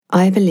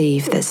I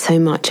believe that so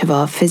much of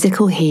our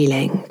physical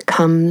healing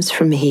comes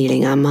from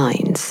healing our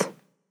minds.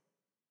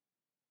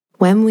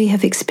 When we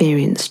have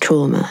experienced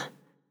trauma,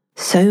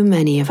 so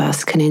many of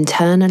us can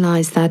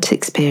internalize that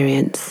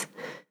experience,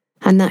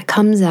 and that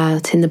comes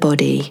out in the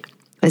body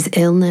as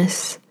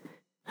illness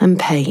and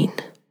pain.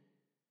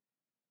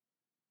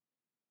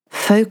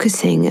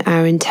 Focusing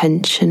our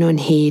intention on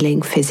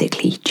healing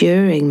physically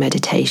during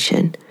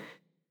meditation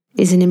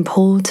is an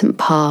important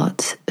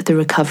part of the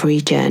recovery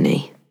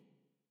journey.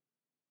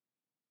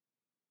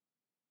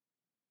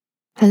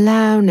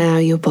 Allow now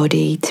your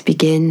body to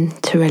begin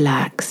to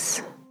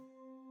relax.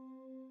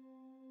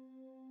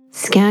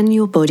 Scan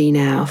your body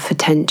now for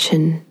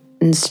tension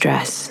and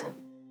stress.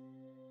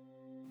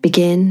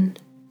 Begin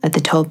at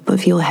the top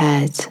of your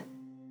head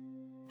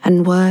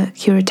and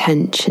work your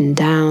attention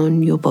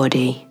down your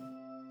body,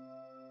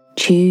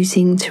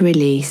 choosing to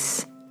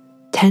release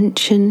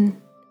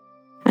tension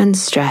and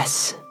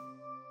stress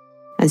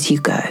as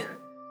you go.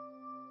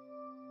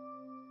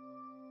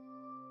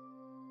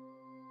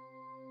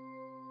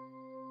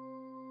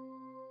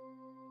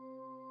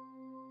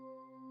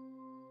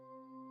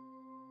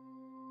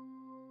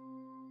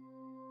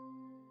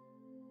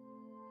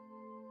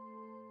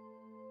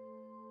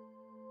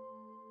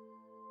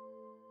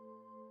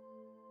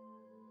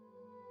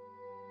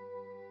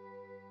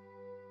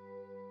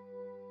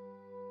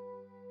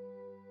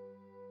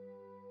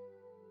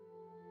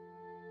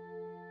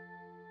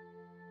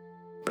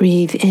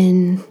 Breathe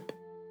in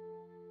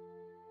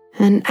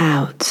and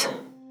out.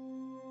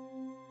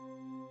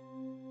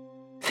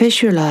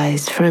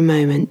 Visualize for a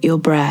moment your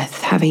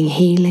breath having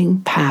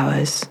healing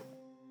powers.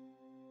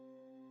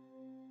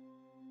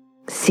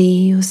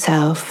 See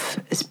yourself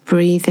as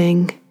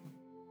breathing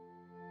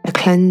a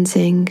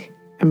cleansing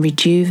and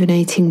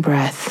rejuvenating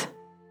breath,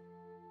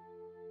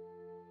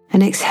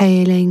 and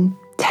exhaling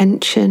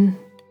tension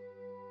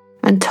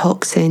and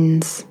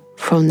toxins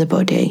from the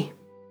body.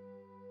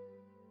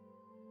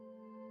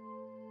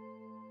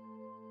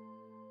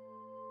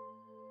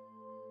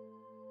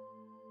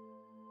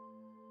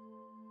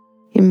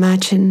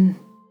 Imagine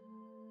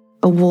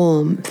a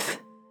warmth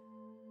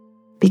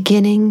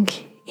beginning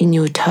in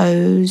your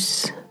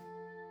toes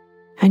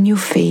and your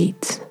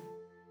feet.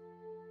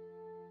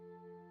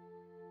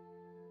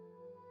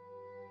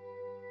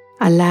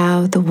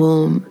 Allow the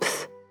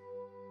warmth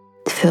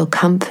to feel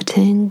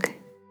comforting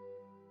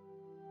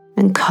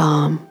and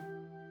calm.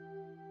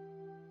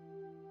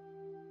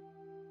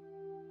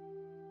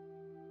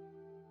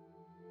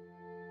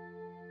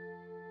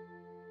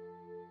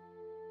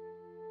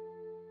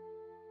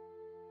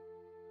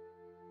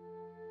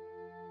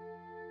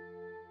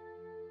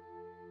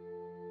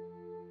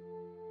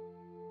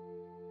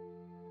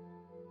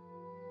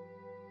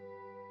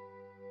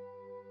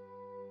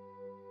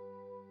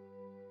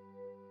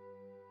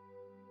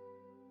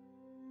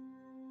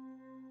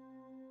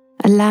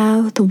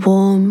 Allow the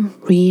warm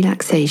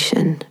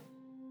relaxation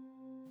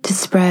to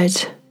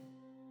spread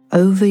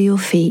over your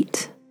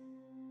feet,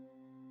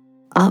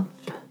 up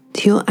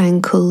to your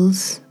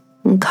ankles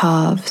and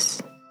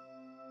calves,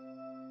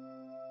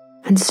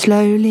 and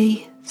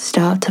slowly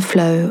start to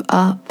flow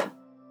up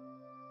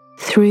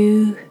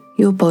through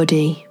your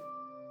body,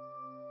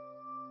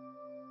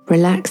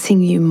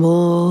 relaxing you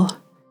more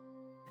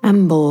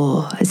and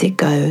more as it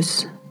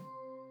goes.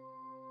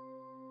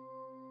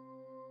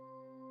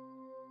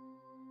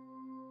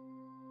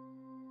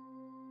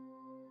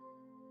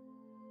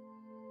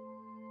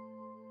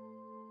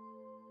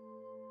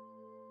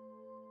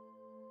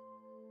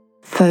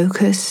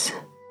 Focus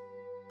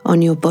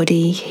on your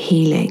body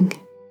healing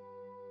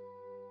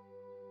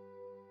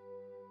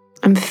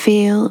and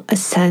feel a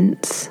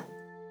sense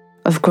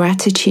of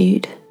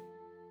gratitude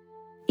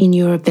in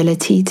your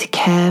ability to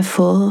care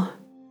for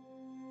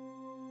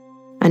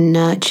and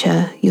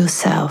nurture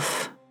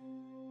yourself.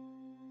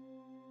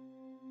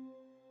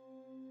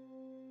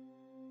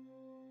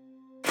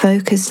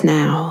 Focus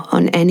now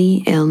on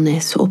any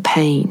illness or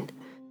pain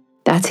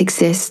that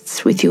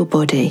exists with your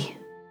body.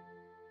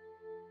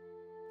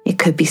 It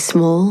could be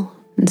small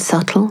and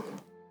subtle,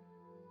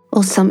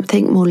 or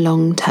something more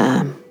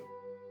long-term.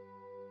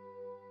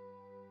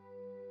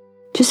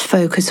 Just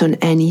focus on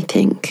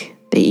anything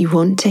that you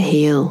want to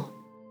heal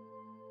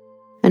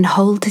and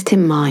hold it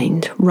in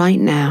mind right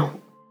now.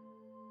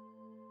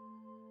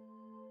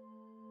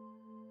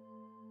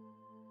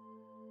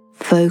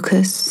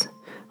 Focus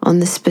on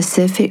the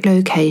specific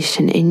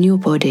location in your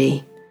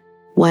body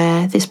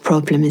where this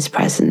problem is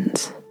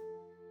present.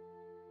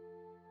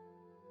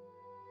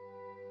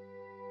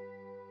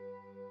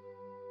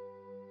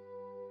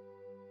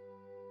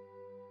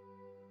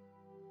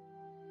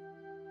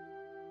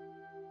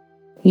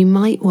 You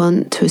might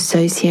want to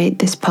associate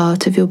this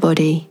part of your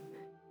body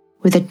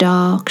with a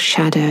dark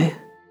shadow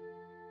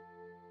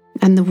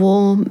and the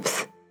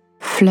warmth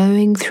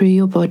flowing through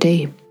your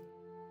body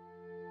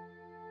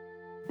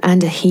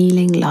and a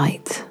healing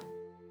light.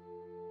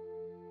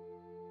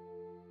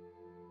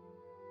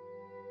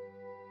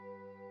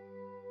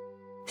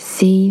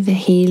 See the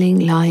healing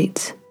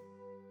light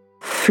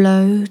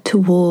flow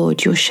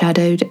toward your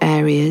shadowed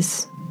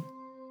areas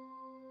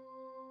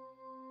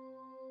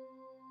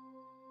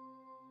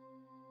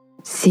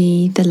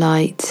See the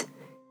light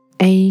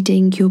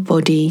aiding your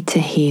body to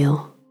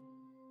heal.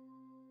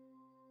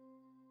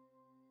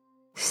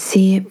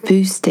 See it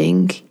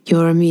boosting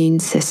your immune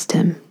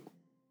system,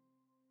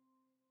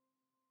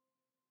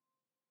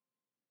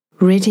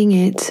 ridding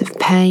it of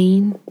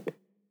pain,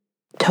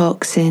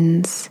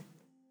 toxins,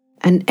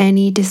 and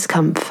any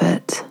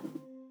discomfort.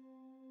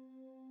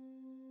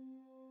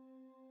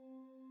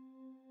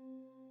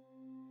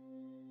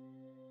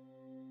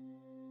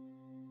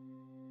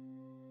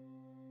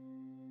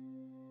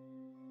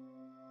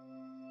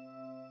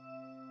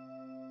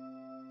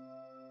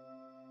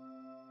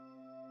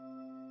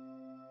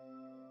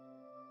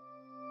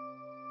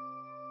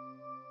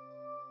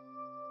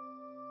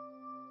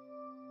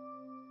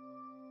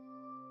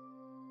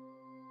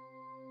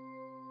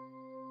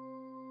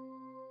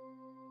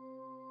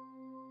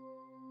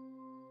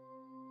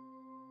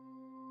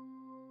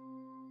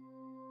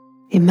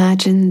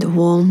 Imagine the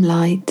warm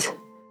light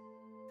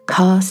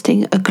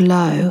casting a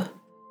glow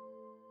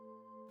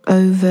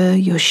over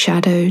your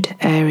shadowed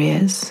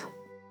areas.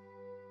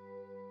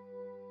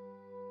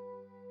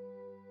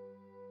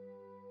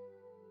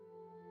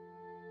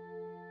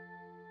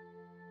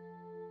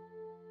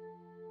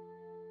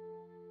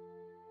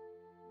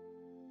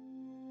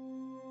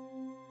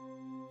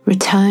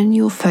 Return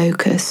your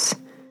focus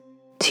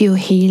to your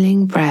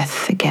healing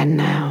breath again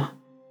now.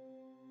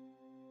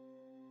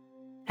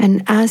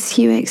 And as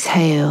you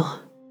exhale,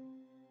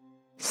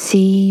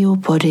 see your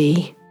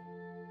body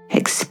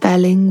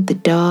expelling the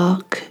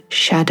dark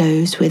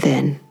shadows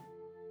within.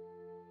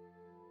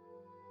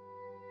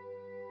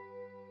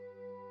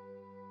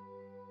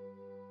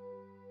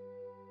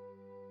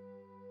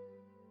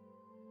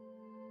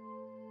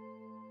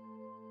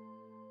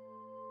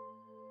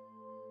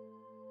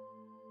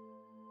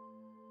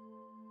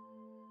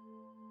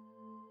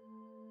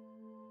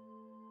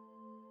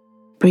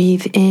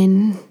 Breathe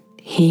in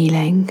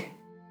healing.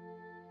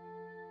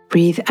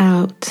 Breathe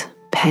out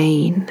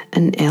pain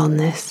and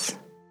illness.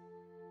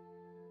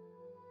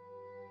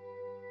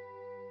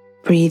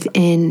 Breathe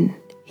in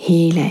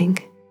healing.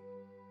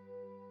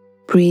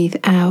 Breathe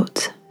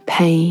out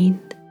pain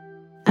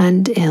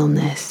and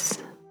illness.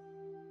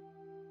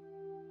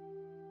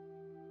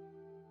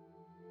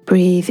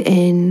 Breathe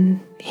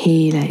in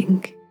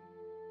healing.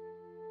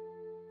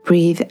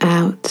 Breathe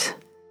out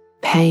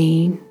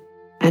pain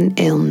and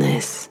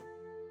illness.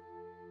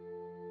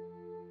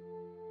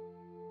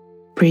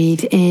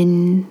 Breathe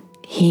in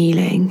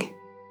healing.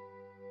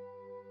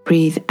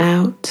 Breathe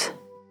out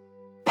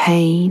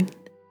pain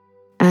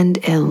and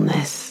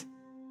illness.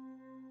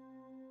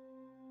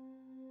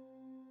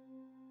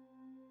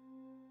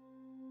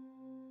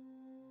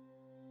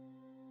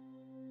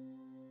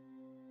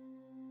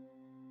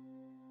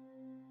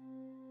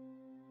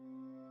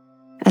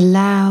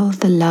 Allow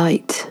the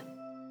light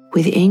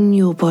within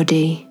your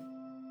body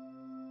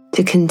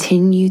to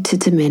continue to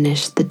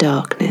diminish the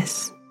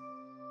darkness.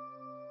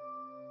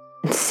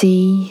 And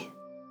see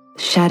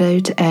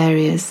shadowed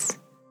areas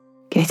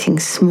getting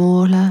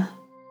smaller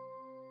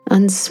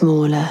and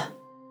smaller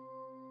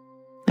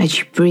as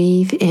you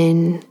breathe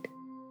in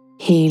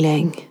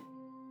healing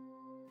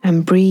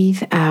and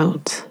breathe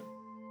out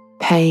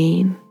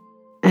pain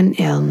and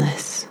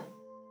illness.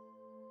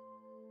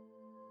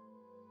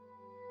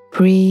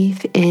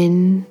 Breathe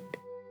in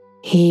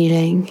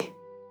healing.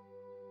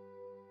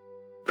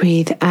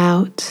 Breathe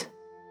out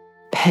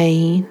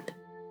pain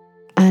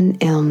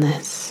and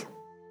illness.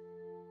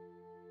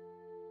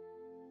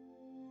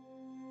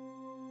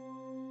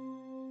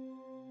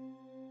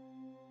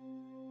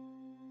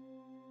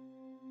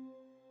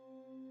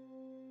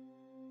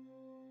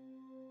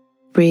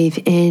 Breathe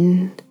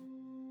in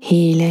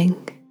healing.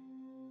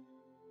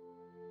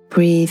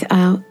 Breathe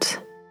out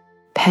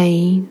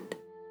pain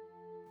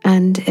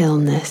and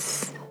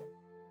illness.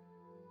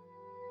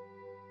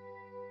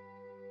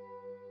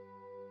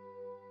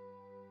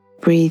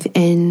 Breathe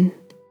in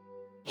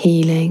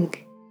healing.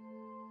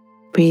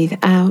 Breathe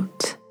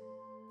out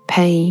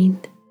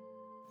pain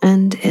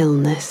and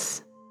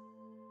illness.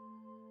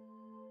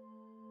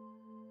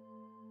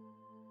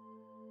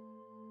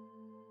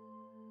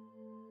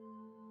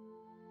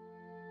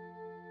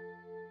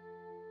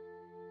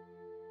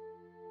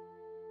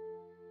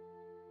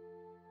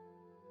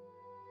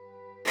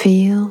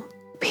 Feel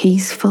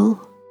peaceful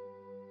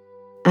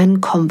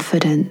and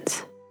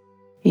confident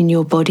in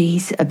your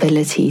body's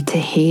ability to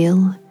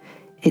heal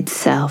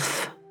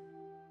itself.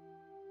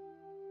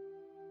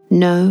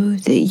 Know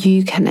that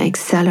you can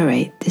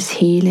accelerate this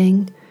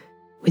healing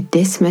with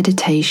this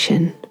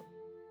meditation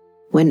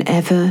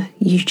whenever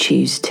you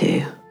choose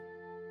to.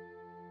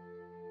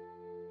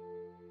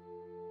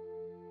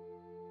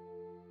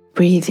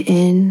 Breathe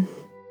in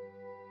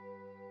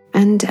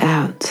and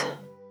out,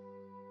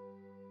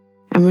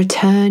 and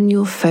return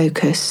your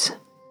focus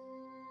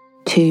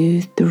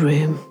to the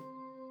room.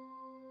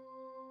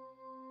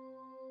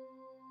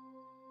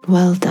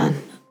 Well done.